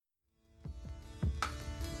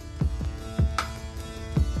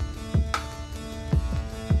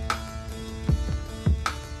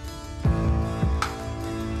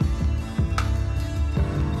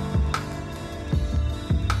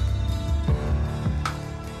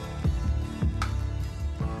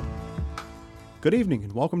Good evening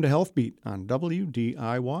and welcome to HealthBEAT on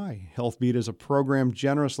WDIY. HealthBEAT is a program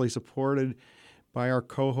generously supported by our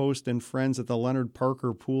co-host and friends at the Leonard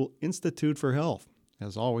Parker Pool Institute for Health.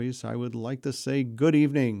 As always, I would like to say good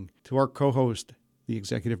evening to our co-host, the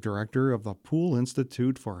Executive Director of the Pool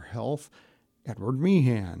Institute for Health, Edward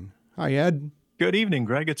Meehan. Hi, Ed. Good evening,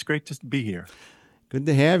 Greg. It's great to be here. Good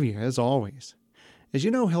to have you, as always. As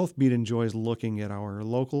you know, HealthBEAT enjoys looking at our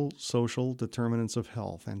local social determinants of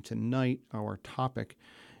health, and tonight our topic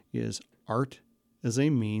is art as a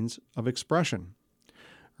means of expression.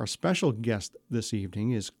 Our special guest this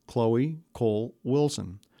evening is Chloe Cole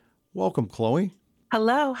Wilson. Welcome, Chloe.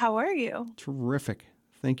 Hello, how are you? Terrific.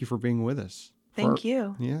 Thank you for being with us. Thank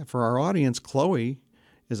you. For our audience, Chloe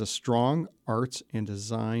is a strong arts and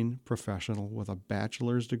design professional with a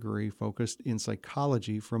bachelor's degree focused in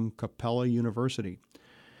psychology from Capella University.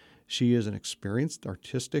 She is an experienced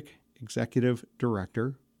artistic executive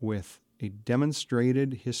director with a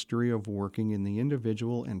demonstrated history of working in the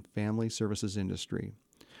individual and family services industry.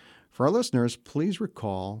 For our listeners, please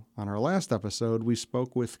recall on our last episode, we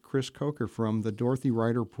spoke with Chris Coker from the Dorothy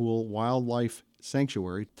Ryder Pool Wildlife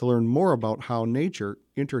Sanctuary to learn more about how nature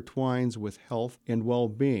intertwines with health and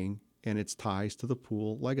well-being and its ties to the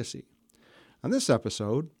pool legacy. On this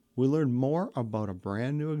episode, we learn more about a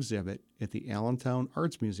brand new exhibit at the Allentown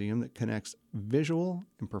Arts Museum that connects visual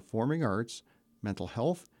and performing arts, mental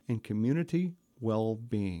health, and community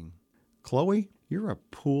well-being. Chloe, you're a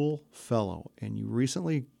pool fellow, and you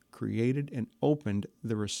recently created and opened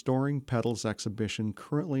the Restoring Petals exhibition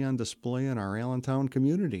currently on display in our Allentown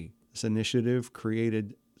community. This initiative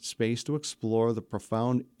created space to explore the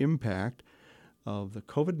profound impact of the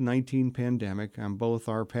COVID-19 pandemic on both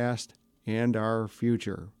our past and our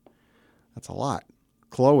future. That's a lot.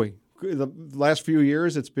 Chloe, the last few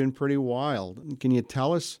years, it's been pretty wild. Can you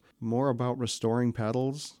tell us more about Restoring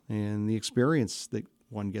Petals and the experience that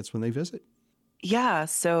one gets when they visit? Yeah,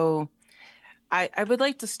 so I would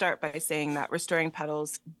like to start by saying that Restoring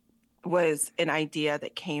Petals was an idea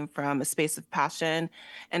that came from a space of passion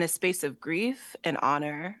and a space of grief and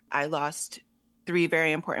honor. I lost 3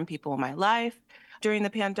 very important people in my life during the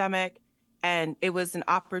pandemic, and it was an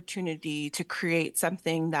opportunity to create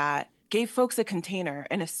something that gave folks a container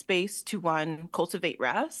and a space to, one, cultivate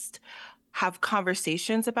rest, have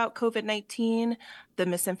conversations about COVID-19, the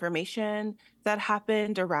misinformation that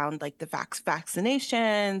happened around like the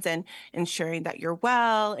vaccinations and ensuring that you're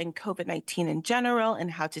well, and COVID-19 in general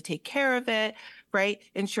and how to take care of it, right?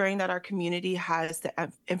 Ensuring that our community has the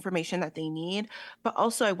information that they need. But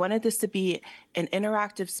also I wanted this to be an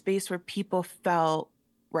interactive space where people felt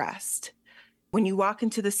rest. When you walk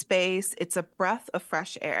into the space, it's a breath of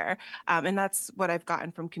fresh air. And that's what I've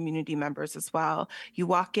gotten from community members as well. You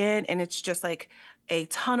walk in and it's just like a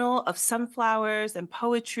tunnel of sunflowers and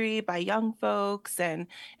poetry by young folks and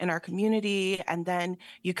in our community. And then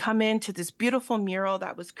you come into this beautiful mural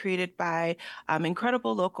that was created by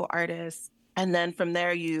incredible local artists. And then from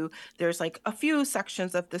there, there's like a few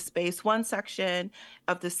sections of the space. One section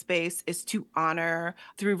of the space is to honor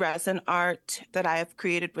through resin art that I have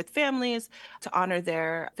created with families to honor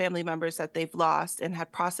their family members that they've lost and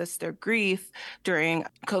had processed their grief during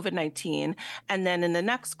COVID-19. And then in the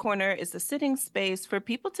next corner is the sitting space for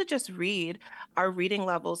people to just read. Our reading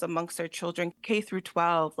levels amongst our children, K through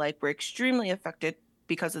 12, were extremely affected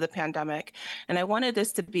because of the pandemic. And I wanted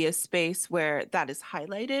this to be a space where that is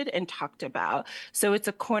highlighted and talked about. So it's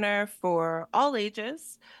a corner for all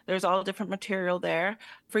ages. There's all different material there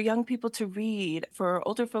for young people to read, for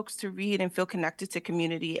older folks to read and feel connected to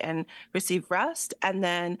community and receive rest. And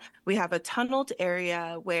then we have a tunneled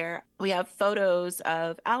area where we have photos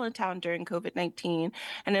of Allentown during COVID-19.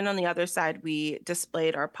 And then on the other side, we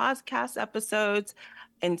displayed our podcast episodes.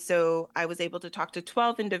 And so I was able to talk to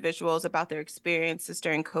 12 individuals about their experiences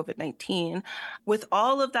during COVID-19. With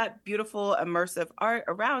all of that beautiful immersive art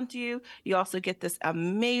around you, you also get this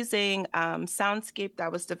amazing soundscape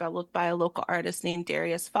that was developed by a local artist named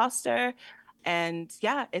Darius Foster. And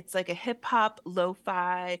yeah, it's like a hip hop,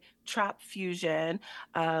 lo-fi, trap fusion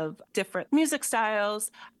of different music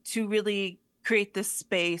styles to really create this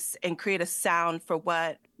space and create a sound for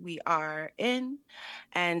what we are in.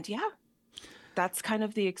 And yeah, that's kind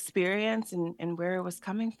of the experience and where it was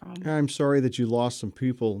coming from. I'm sorry that you lost some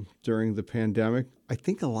people during the pandemic. I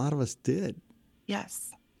think a lot of us did.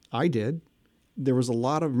 Yes. I did. There was a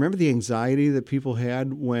lot of, remember the anxiety that people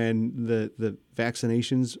had when the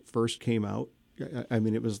vaccinations first came out? I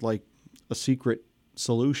mean, it was like a secret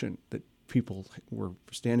solution that people were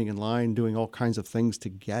standing in line doing all kinds of things to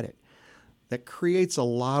get it. That creates a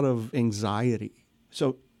lot of anxiety.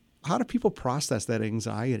 So how do people process that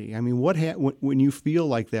anxiety? I mean, when you feel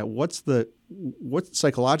like that, what's the what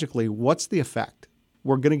psychologically, what's the effect?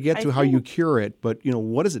 We're going to get to how you cure it, but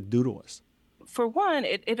what does it do to us? For one,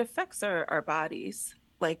 it affects our bodies,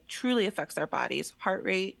 like truly affects our bodies. Heart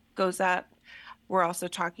rate goes up. We're also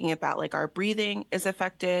talking about like our breathing is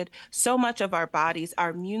affected. So much of our bodies, our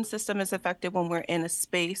immune system is affected when we're in a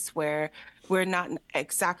space where we're not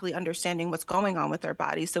exactly understanding what's going on with our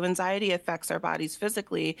bodies. So anxiety affects our bodies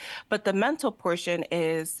physically, but the mental portion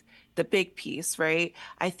is the big piece, right?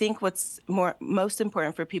 I think what's most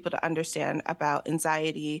important for people to understand about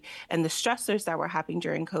anxiety and the stressors that were happening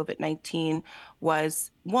during COVID-19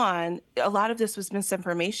 was, one, a lot of this was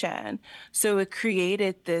misinformation. So it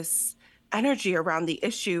created this energy around the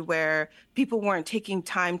issue where people weren't taking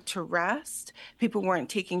time to rest, people weren't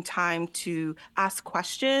taking time to ask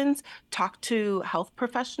questions, talk to health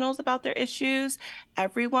professionals about their issues.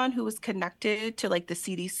 Everyone who was connected to like the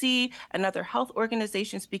CDC and other health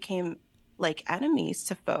organizations became like enemies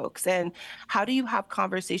to folks. And how do you have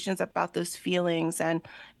conversations about those feelings? And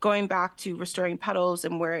going back to Restoring Petals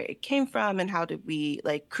and where it came from, and how did we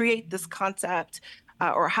like create this concept,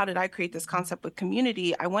 or how did I create this concept with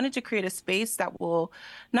community? I wanted to create a space that will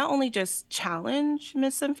not only just challenge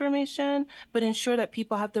misinformation, but ensure that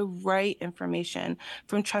people have the right information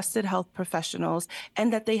from trusted health professionals,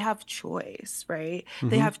 and that they have choice, right?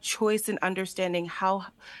 They have choice in understanding how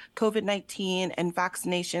COVID-19 and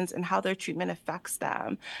vaccinations and how their treatment affects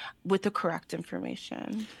them with the correct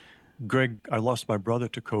information. Greg, I lost my brother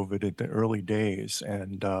to COVID in the early days.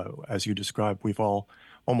 And as you described,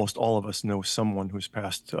 almost all of us know someone who's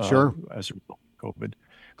passed Sure. as a result of COVID.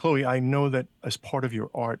 Chloe, I know that as part of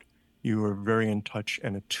your art, you are very in touch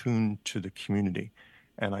and attuned to the community.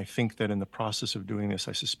 And I think that in the process of doing this,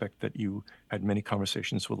 I suspect that you had many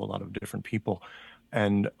conversations with a lot of different people.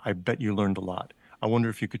 And I bet you learned a lot. I wonder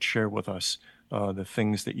if you could share with us the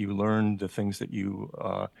things that you learned, the things that you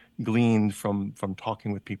gleaned from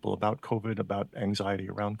talking with people about COVID, about anxiety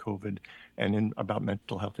around COVID, and about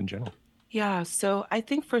mental health in general. Yeah, so I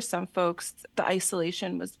think for some folks, the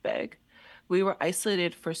isolation was big. We were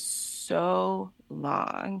isolated for so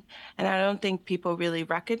long, and I don't think people really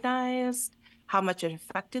recognized how much it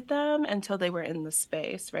affected them until they were in the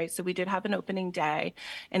space, right? So we did have an opening day,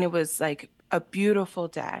 and it was like a beautiful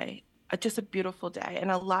day, just a beautiful day.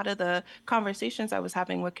 And a lot of the conversations I was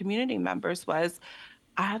having with community members was,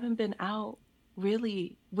 I haven't been out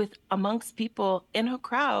really with amongst people in a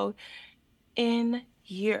crowd in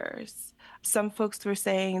years. Some folks were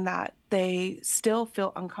saying that they still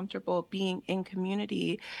feel uncomfortable being in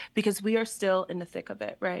community because we are still in the thick of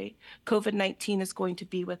it, right? COVID-19 is going to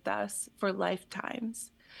be with us for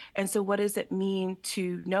lifetimes. And so what does it mean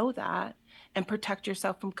to know that and protect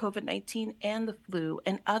yourself from COVID-19 and the flu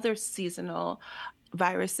and other seasonal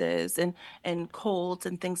viruses and colds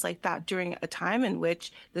and things like that during a time in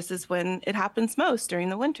which this is when it happens most, during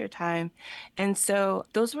the winter time. And so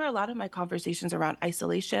those were a lot of my conversations around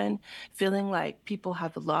isolation, feeling like people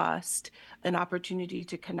have lost an opportunity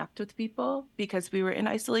to connect with people because we were in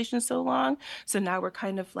isolation so long. So now we're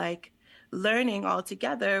kind of like learning all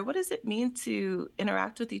together, what does it mean to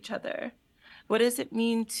interact with each other? What does it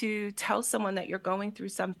mean to tell someone that you're going through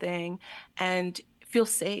something and feel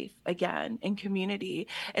safe again in community?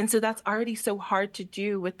 And so that's already so hard to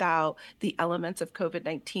do without the elements of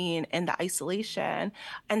COVID-19 and the isolation.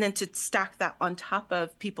 And then to stack that on top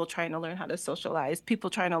of people trying to learn how to socialize, people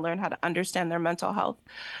trying to learn how to understand their mental health.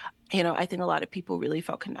 I think a lot of people really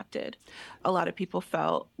felt connected. A lot of people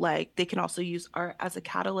felt like they can also use art as a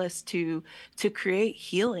catalyst to create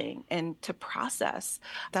healing and to process.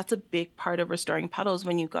 That's a big part of Restoring Petals.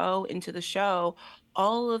 When you go into the show,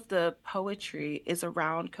 all of the poetry is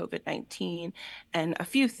around COVID-19 and a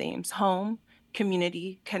few themes: home,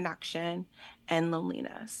 community, connection, and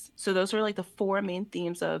loneliness. So those are like the four main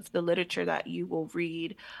themes of the literature that you will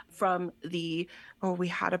read from we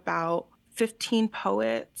had about 15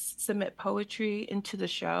 poets submit poetry into the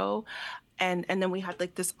show. And then we had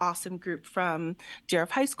like this awesome group from Deer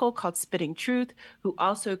High School called Spitting Truth, who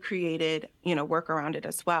also created, work around it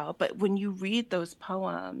as well. But when you read those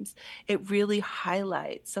poems, it really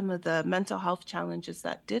highlights some of the mental health challenges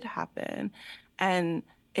that did happen. And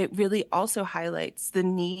it really also highlights the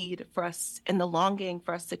need for us and the longing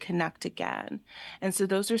for us to connect again. And so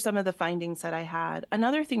those are some of the findings that I had.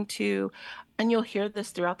 Another thing too, and you'll hear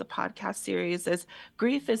this throughout the podcast series, is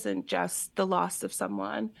grief isn't just the loss of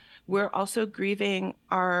someone. We're also grieving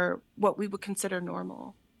what we would consider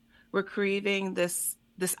normal. We're grieving this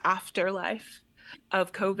afterlife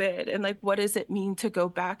of COVID, and like, what does it mean to go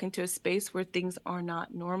back into a space where things are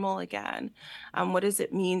not normal again? What does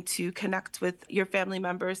it mean to connect with your family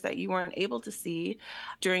members that you weren't able to see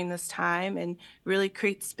during this time and really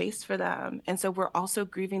create space for them? And so we're also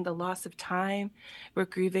grieving the loss of time. We're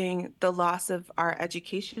grieving the loss of our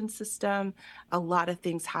education system. A lot of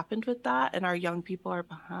things happened with that, and our young people are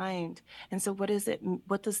behind. And so what does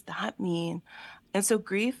that mean? And so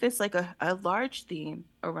grief is like a large theme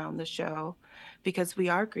around the show because we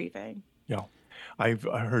are grieving. Yeah. I've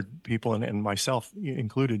heard people, and myself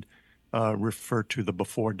included, refer to the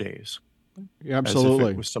before days Yeah, as if it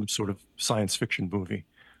absolutely. was some sort of science fiction movie.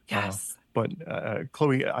 Yes. But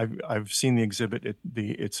Chloe, I've seen the exhibit.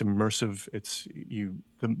 It's immersive.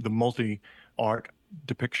 The multi art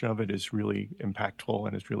depiction of it is really impactful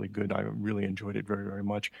and is really good. I really enjoyed it very, very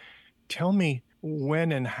much. Tell me,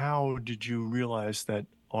 when and how did you realize that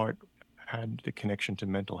art had the connection to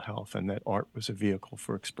mental health and that art was a vehicle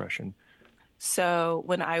for expression? So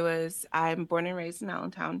I'm born and raised in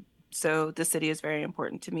Allentown. So the city is very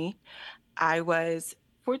important to me. I was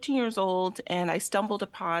 14 years old and I stumbled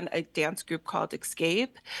upon a dance group called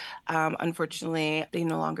Escape. Unfortunately, they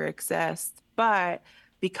no longer exist. But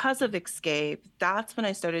because of Escape, that's when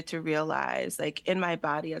I started to realize, like in my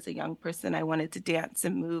body as a young person, I wanted to dance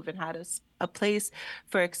and move and had a place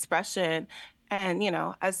for expression. And,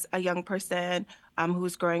 as a young person who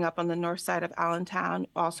was growing up on the north side of Allentown,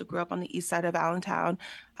 also grew up on the east side of Allentown,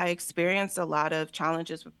 I experienced a lot of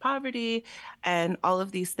challenges with poverty and all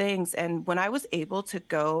of these things. And when I was able to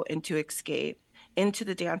go into Escape, into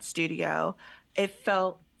the dance studio,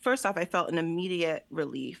 first off, I felt an immediate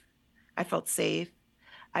relief. I felt safe.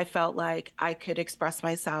 I felt like I could express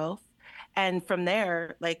myself. And from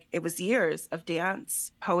there, like it was years of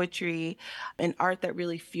dance, poetry, and art that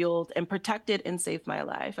really fueled and protected and saved my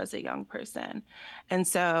life as a young person. And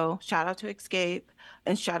so, shout out to Escape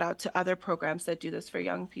and shout out to other programs that do this for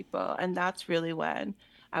young people. And that's really when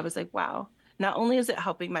I was like, wow, not only is it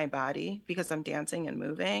helping my body because I'm dancing and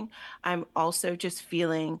moving, I'm also just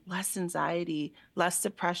feeling less anxiety, less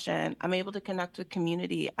depression. I'm able to connect with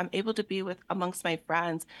community. I'm able to be with amongst my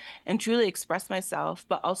friends and truly express myself.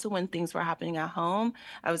 But also when things were happening at home,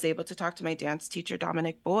 I was able to talk to my dance teacher,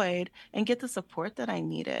 Dominic Boyd, and get the support that I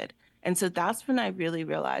needed. And so that's when I really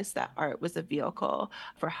realized that art was a vehicle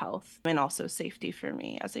for health and also safety for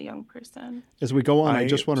me as a young person. As we go on, I I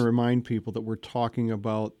just want to remind people that we're talking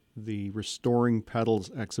about the Restoring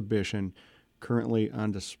Petals exhibition currently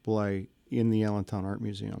on display in the Allentown Art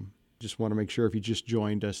Museum. Just want to make sure if you just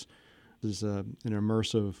joined us, this is an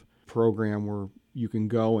immersive program where you can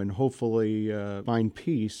go and hopefully find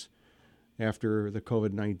peace after the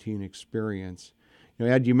COVID-19 experience.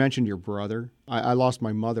 Ed, you mentioned your brother. I lost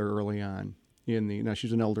my mother early on now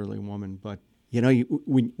she's an elderly woman, but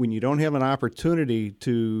when you don't have an opportunity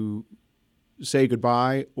to say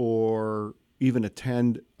goodbye or even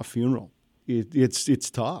attend a funeral, it's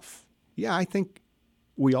tough. Yeah, I think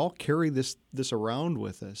we all carry this around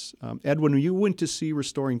with us. Ed, when you went to see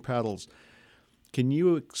Restoring Petals, can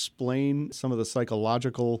you explain some of the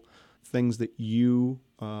psychological things that you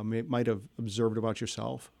might have observed about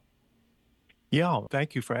yourself? Yeah,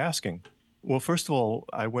 thank you for asking. Well, first of all,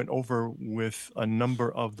 I went over with a number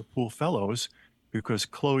of the pool fellows because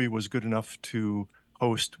Chloe was good enough to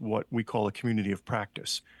host what we call a community of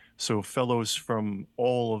practice. So fellows from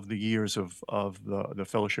all of the years of the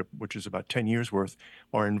fellowship, which is about 10 years worth,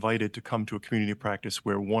 are invited to come to a community of practice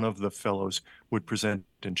where one of the fellows would present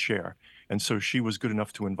and share. And so she was good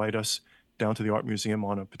enough to invite us down to the art museum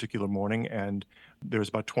on a particular morning, and there's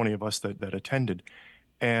about 20 of us that attended.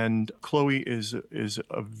 And Chloe is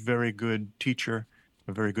a very good teacher,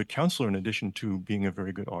 a very good counselor, in addition to being a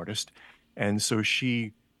very good artist. And so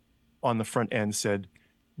she, on the front end, said,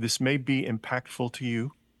 this may be impactful to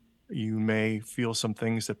you. You may feel some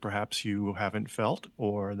things that perhaps you haven't felt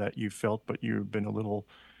or that you felt, but you've been a little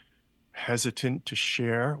hesitant to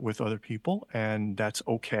share with other people, and that's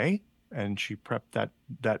okay. And she prepped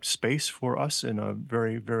that space for us in a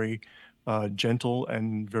very, very gentle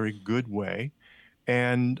and very good way.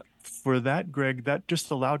 And for that, Greg, that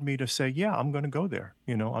just allowed me to say, yeah, I'm going to go there.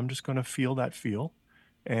 I'm just going to feel that feel.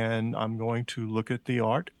 And I'm going to look at the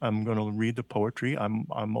art. I'm going to read the poetry. I'm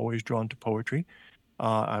always drawn to poetry.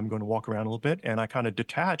 I'm going to walk around a little bit. And I kind of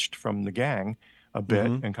detached from the gang a bit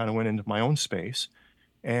and kind of went into my own space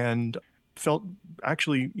and felt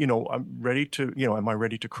actually, I'm ready to, am I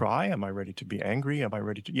ready to cry? Am I ready to be angry? Am I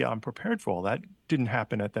ready to, yeah, I'm prepared for all that. Didn't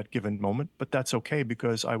happen at that given moment, but that's okay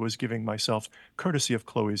because I was giving myself, courtesy of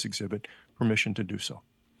Chloe's exhibit, permission to do so.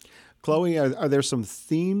 Chloe, are there some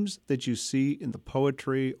themes that you see in the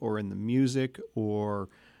poetry or in the music or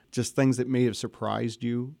just things that may have surprised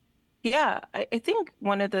you? Yeah, I think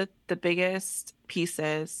one of the biggest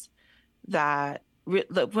pieces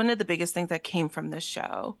one of the biggest things that came from this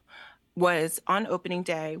show was on opening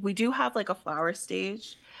day. We do have like a flower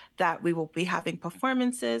stage that we will be having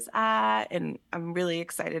performances at, and I'm really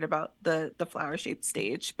excited about the flower shaped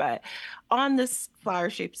stage. But on this flower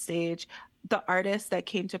shaped stage, the artists that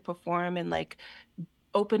came to perform and like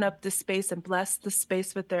open up the space and bless the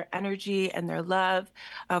space with their energy and their love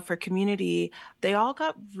for community, they all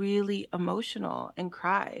got really emotional and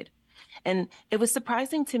cried. And it was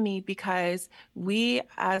surprising to me because we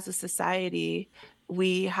as a society,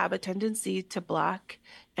 we have a tendency to block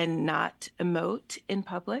and not emote in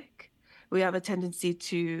public. We have a tendency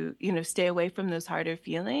to, stay away from those harder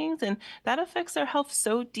feelings, and that affects our health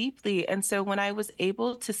so deeply. And so when I was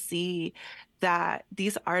able to see that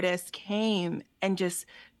these artists came and just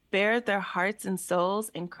bared their hearts and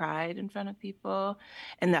souls and cried in front of people,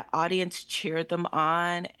 and the audience cheered them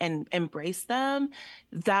on and embraced them,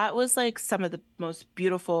 that was like some of the most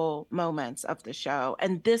beautiful moments of the show.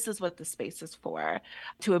 And this is what the space is for,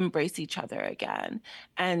 to embrace each other again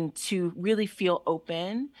and to really feel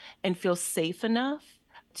open and feel safe enough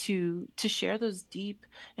to share those deep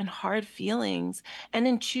and hard feelings and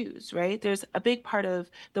then choose, right? There's a big part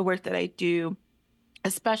of the work that I do,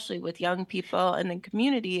 especially with young people and the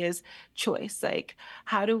community, is choice. Like,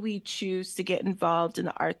 how do we choose to get involved in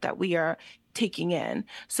the art that we are taking in?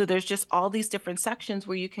 So there's just all these different sections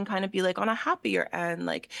where you can kind of be like on a happier end,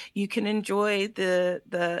 like you can enjoy the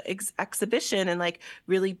exhibition and like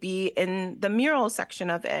really be in the mural section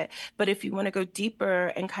of it. But if you want to go deeper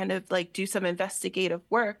and kind of like do some investigative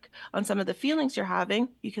work on some of the feelings you're having,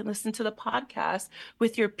 you can listen to the podcast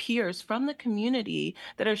with your peers from the community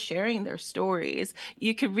that are sharing their stories.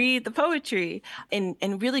 You could read the poetry and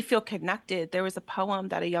really feel connected. There was a poem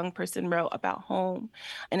that a young person wrote about home,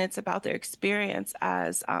 and it's about their experience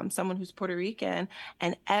as someone who's Puerto Rican.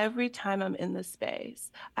 And every time I'm in this space,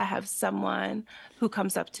 I have someone who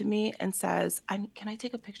comes up to me and says, can I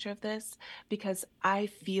take a picture of this? Because I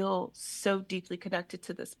feel so deeply connected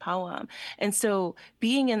to this poem. And so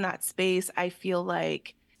being in that space, I feel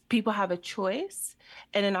like people have a choice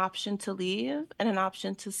and an option to leave and an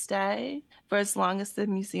option to stay for as long as the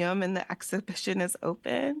museum and the exhibition is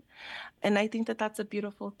open. And I think that that's a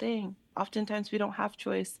beautiful thing. Oftentimes we don't have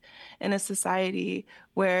choice in a society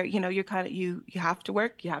where, you're kind of, you have to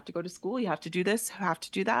work, you have to go to school, you have to do this, you have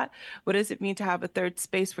to do that. What does it mean to have a third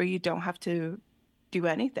space where you don't have to do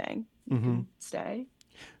anything? You can stay.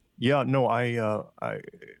 Yeah, no, I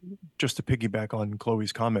just to piggyback on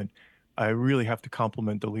Chloe's comment, I really have to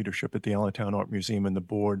compliment the leadership at the Allentown Art Museum and the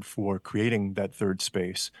board for creating that third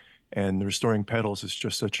space. And the Restoring Petals is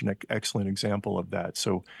just such an excellent example of that.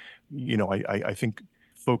 So, I think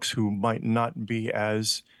folks who might not be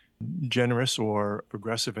as generous or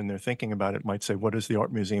progressive in their thinking about it might say, what does the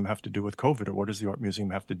art museum have to do with COVID, or what does the art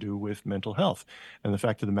museum have to do with mental health? And the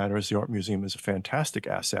fact of the matter is the art museum is a fantastic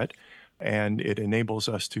asset, and it enables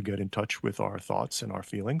us to get in touch with our thoughts and our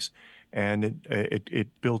feelings, and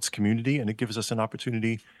it builds community, and it gives us an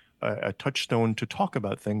opportunity, a touchstone to talk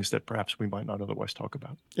about things that perhaps we might not otherwise talk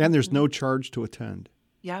about. And there's no charge to attend.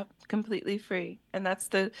 Yep, completely free. And that's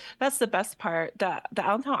the best part. The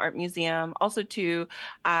Allentown Art Museum, also too,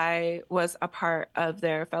 I was a part of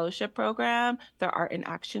their fellowship program, their Art in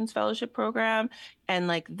Actions fellowship program. And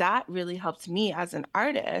like that really helped me as an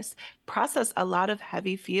artist process a lot of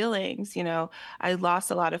heavy feelings. I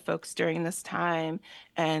lost a lot of folks during this time,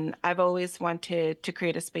 and I've always wanted to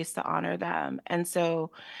create a space to honor them. And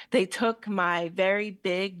so they took my very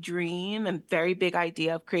big dream and very big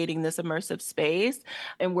idea of creating this immersive space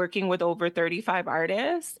and working with over 35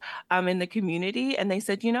 artists in the community. And they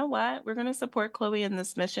said, you know what, we're going to support Chloe in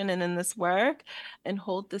this mission and in this work and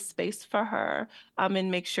hold this space for her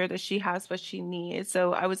and make sure that she has what she needs.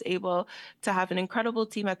 So I was able to have an incredible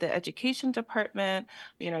team at the education department.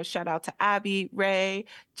 Shout out to Abby, Ray,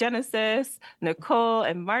 Genesis, Nicole,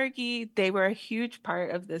 and Margie. They were a huge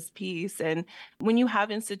part of this piece. And when you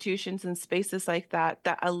have institutions and spaces like that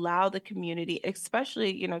that allow the community,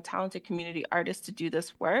 especially, talented community artists, to do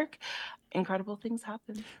this work, incredible things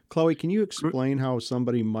happen. Chloe, can you explain how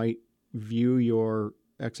somebody might view your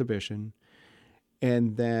exhibition?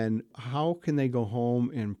 And then how can they go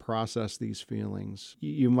home and process these feelings?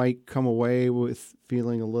 You might come away with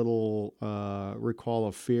feeling a little recall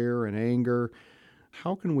of fear and anger.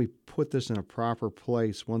 How can we put this in a proper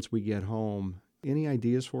place once we get home? Any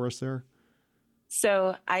ideas for us there?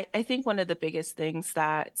 So I think one of the biggest things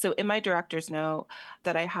so in my director's note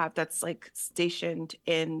that I have that's like stationed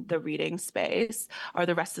in the reading space, or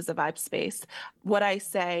the rest is a vibe space, what I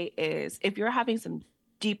say is, if you're having some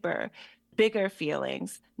deeper, bigger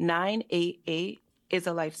feelings, 988 is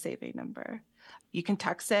a life-saving number. You can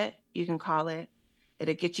text it, you can call it.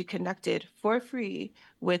 It'll get you connected for free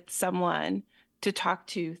with someone to talk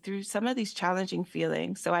to through some of these challenging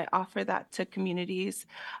feelings. So I offer that to communities.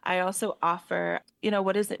 I also offer,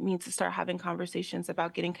 what does it mean to start having conversations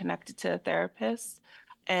about getting connected to a therapist?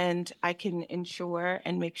 And I can ensure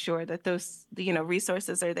and make sure that those,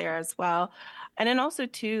 resources are there as well. And then also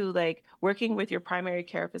too, like working with your primary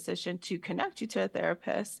care physician to connect you to a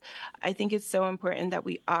therapist. I think it's so important that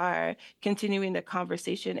we are continuing the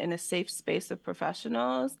conversation in a safe space of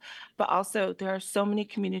professionals, but also there are so many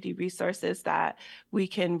community resources that we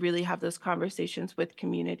can really have those conversations with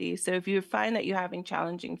community. So if you find that you're having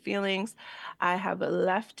challenging feelings, I have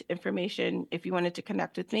left information if you wanted to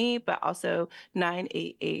connect with me, but also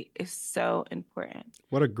 988 is so important.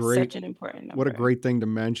 Such an important number. What a great thing to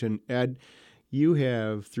mention. Ed, you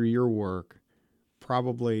have, through your work,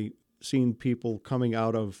 probably seen people coming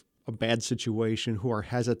out of a bad situation who are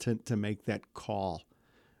hesitant to make that call.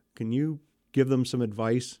 Can you give them some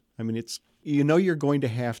advice? I mean, you're going to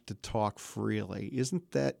have to talk freely.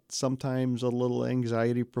 Isn't that sometimes a little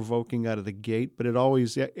anxiety provoking out of the gate? But it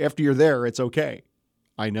always, after you're there, it's okay.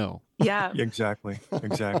 I know. Yeah. Exactly.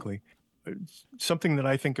 Something that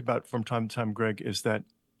I think about from time to time, Greg, is that,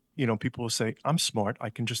 people will say, I'm smart.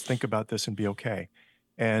 I can just think about this and be okay.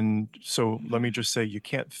 And so let me just say, you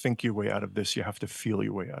can't think your way out of this. You have to feel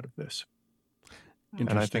your way out of this.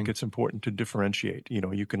 And I think it's important to differentiate.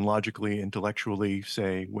 You can logically, intellectually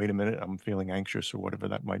say, wait a minute, I'm feeling anxious or whatever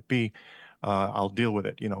that might be. I'll deal with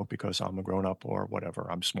it, because I'm a grown up or whatever.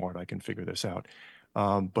 I'm smart. I can figure this out.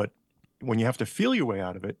 But when you have to feel your way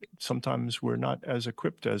out of it, sometimes we're not as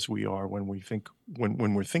equipped as we are when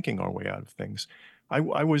we're thinking our way out of things.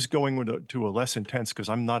 I was going to a less intense, because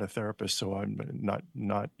I'm not a therapist, so I'm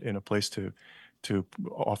not in a place to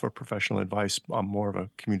offer professional advice. I'm more of a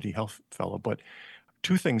community health fellow. But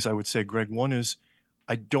two things I would say, Greg. One is,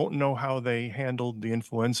 I don't know how they handled the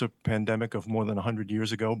influenza pandemic of more than 100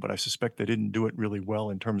 years ago, but I suspect they didn't do it really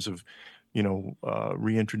well in terms of,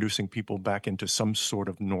 reintroducing people back into some sort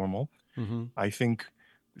of normal. Mm-hmm. I think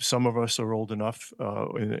some of us are old enough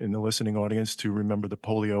in the listening audience to remember the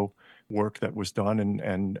polio work that was done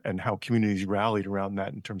and how communities rallied around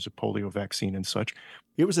that in terms of polio vaccine and such.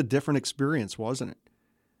 It was a different experience, wasn't it?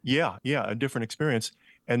 Yeah, a different experience.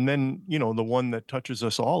 And then, the one that touches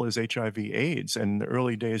us all is HIV/AIDS. And in the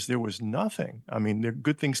early days, there was nothing. I mean,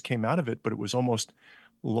 good things came out of it, but it was almost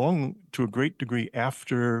long, to a great degree,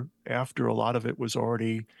 after a lot of it was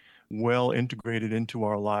already well integrated into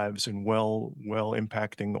our lives and well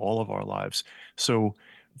impacting all of our lives. So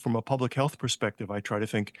from a public health perspective, I try to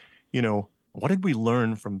think, what did we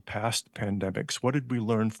learn from past pandemics? What did we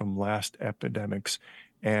learn from last epidemics?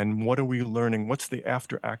 And what are we learning? What's the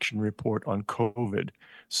after action report on COVID,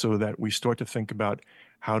 so that we start to think about,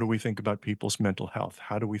 how do we think about people's mental health?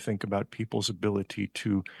 How do we think about people's ability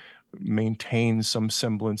to maintain some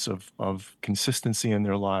semblance of consistency in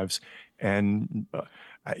their lives? And,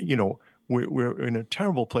 we're in a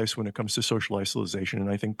terrible place when it comes to social isolation, and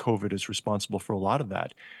I think COVID is responsible for a lot of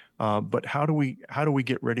that. But how do we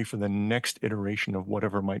get ready for the next iteration of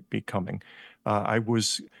whatever might be coming? I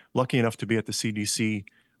was lucky enough to be at the CDC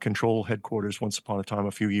control headquarters once upon a time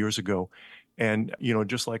a few years ago, and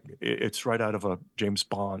just like it's right out of a James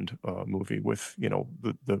Bond movie, with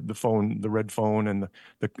the phone, the red phone, and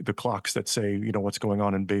the clocks that say what's going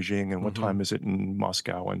on in Beijing and what Mm-hmm. time is it in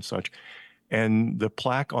Moscow and such. And the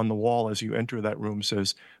plaque on the wall as you enter that room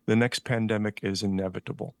says, "The next pandemic is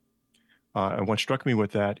inevitable." And what struck me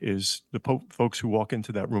with that is the folks who walk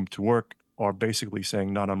into that room to work are basically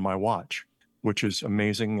saying, "Not on my watch," which is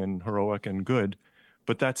amazing and heroic and good.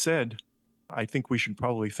 But that said, I think we should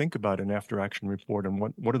probably think about an after-action report and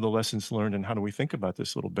what are the lessons learned and how do we think about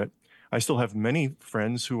this a little bit. I still have many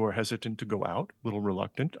friends who are hesitant to go out, a little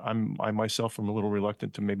reluctant. I myself am a little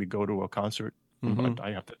reluctant to maybe go to a concert. Mm-hmm. I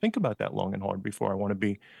have to think about that long and hard before I want to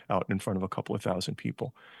be out in front of a couple of thousand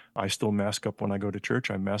people. I still mask up when I go to church.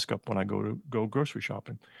 I mask up when I go grocery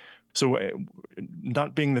shopping. So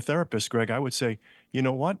not being the therapist, Greg, I would say, you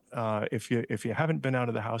know what? If you haven't been out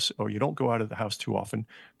of the house, or you don't go out of the house too often,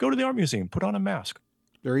 go to the art museum, put on a mask.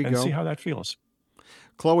 There you and go. See how that feels.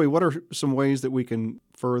 Chloe, what are some ways that we can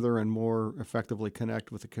further and more effectively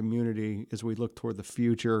connect with the community as we look toward the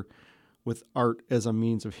future with art as a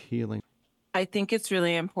means of healing? I think it's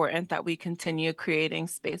really important that we continue creating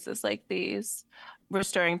spaces like these.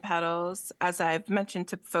 Restoring Petals, as I've mentioned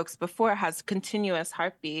to folks before, has continuous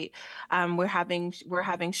heartbeat. We're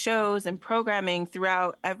having shows and programming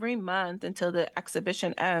throughout every month until the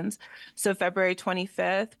exhibition ends. So February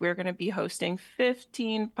 25th, we're going to be hosting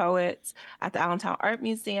 15 poets at the Allentown Art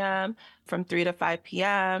Museum from 3 to 5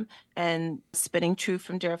 p.m. And Spitting Truth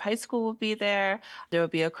from Deer High School will be there. There will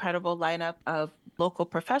be a credible lineup of local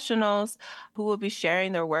professionals who will be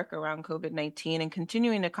sharing their work around COVID-19 and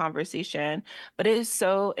continuing the conversation. But it is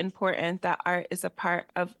so important that art is a part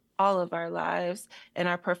of all of our lives and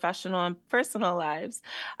our professional and personal lives.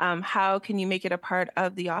 How can you make it a part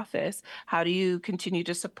of the office? How do you continue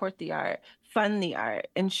to support the art, fund the art,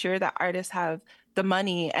 ensure that artists have the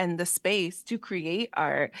money and the space to create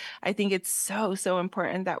art? I think it's so, so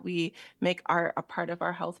important that we make art a part of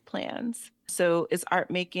our health plans. So is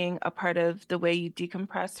art making a part of the way you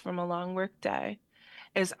decompress from a long work day?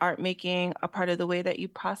 Is art making a part of the way that you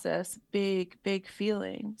process big, big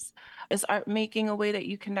feelings? Is art making a way that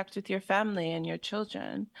you connect with your family and your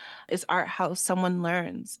children? Is art how someone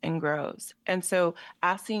learns and grows? And so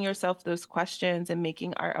asking yourself those questions and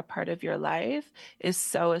making art a part of your life is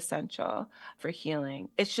so essential for healing.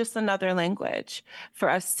 It's just another language for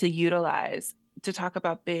us to utilize to talk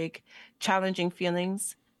about big, challenging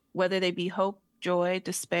feelings, whether they be hope, joy,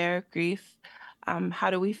 despair, grief. How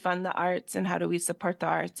do we fund the arts and how do we support the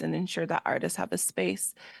arts and ensure that artists have a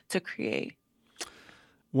space to create?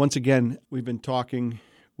 Once again, we've been talking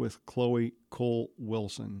with Chloe Cole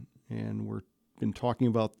Wilson, and we've been talking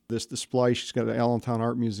about this display she's got at the Allentown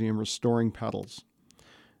Art Museum, Restoring Petals.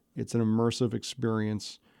 It's an immersive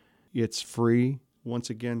experience. It's free. Once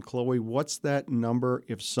again, Chloe, what's that number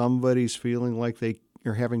if somebody's feeling like they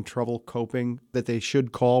are having trouble coping that they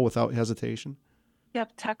should call without hesitation?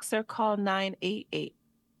 Yep, text or call 988.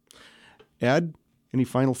 Ed, any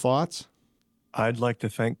final thoughts? I'd like to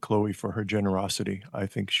thank Chloe for her generosity. I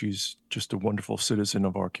think she's just a wonderful citizen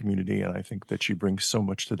of our community, and I think that she brings so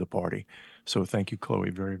much to the party. So thank you,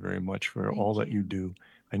 Chloe, very, very much for all that you do.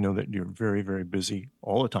 I know that you're very, very busy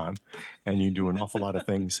all the time, and you do an awful lot of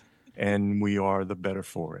things, and we are the better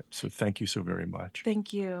for it. So thank you so very much.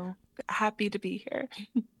 Thank you. Happy to be here.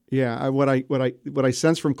 Yeah, what I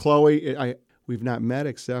sense from Chloe, we've not met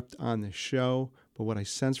except on the show, but what I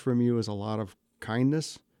sense from you is a lot of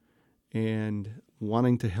kindness and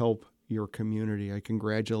wanting to help your community. I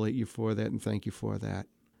congratulate you for that and thank you for that.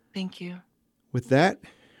 Thank you. With that,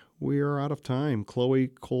 we are out of time. Chloe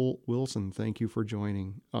Cole Wilson, thank you for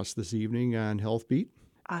joining us this evening on HealthBEAT.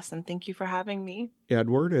 Awesome. Thank you for having me.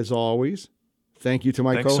 Edward, as always, thank you to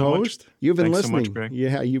my Thanks co-host. So much. You've been Thanks listening. So much, Greg.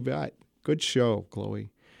 Yeah, you bet. Good show,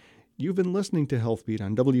 Chloe. You've been listening to HealthBEAT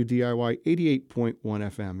on WDIY 88.1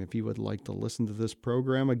 FM. If you would like to listen to this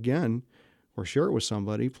program again or share it with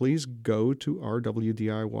somebody, please go to our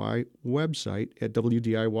WDIY website at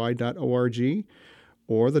wdiy.org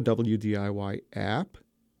or the WDIY app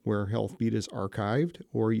where HealthBEAT is archived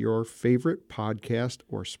or your favorite podcast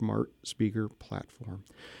or smart speaker platform.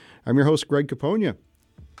 I'm your host, Greg Capogna.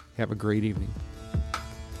 Have a great evening.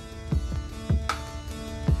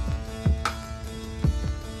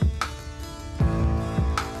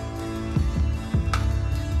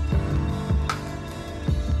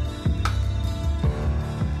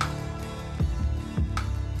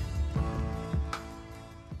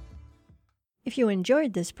 If you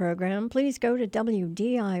enjoyed this program, please go to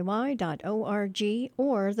WDIY.org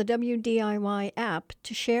or the WDIY app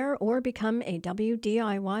to share or become a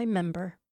WDIY member.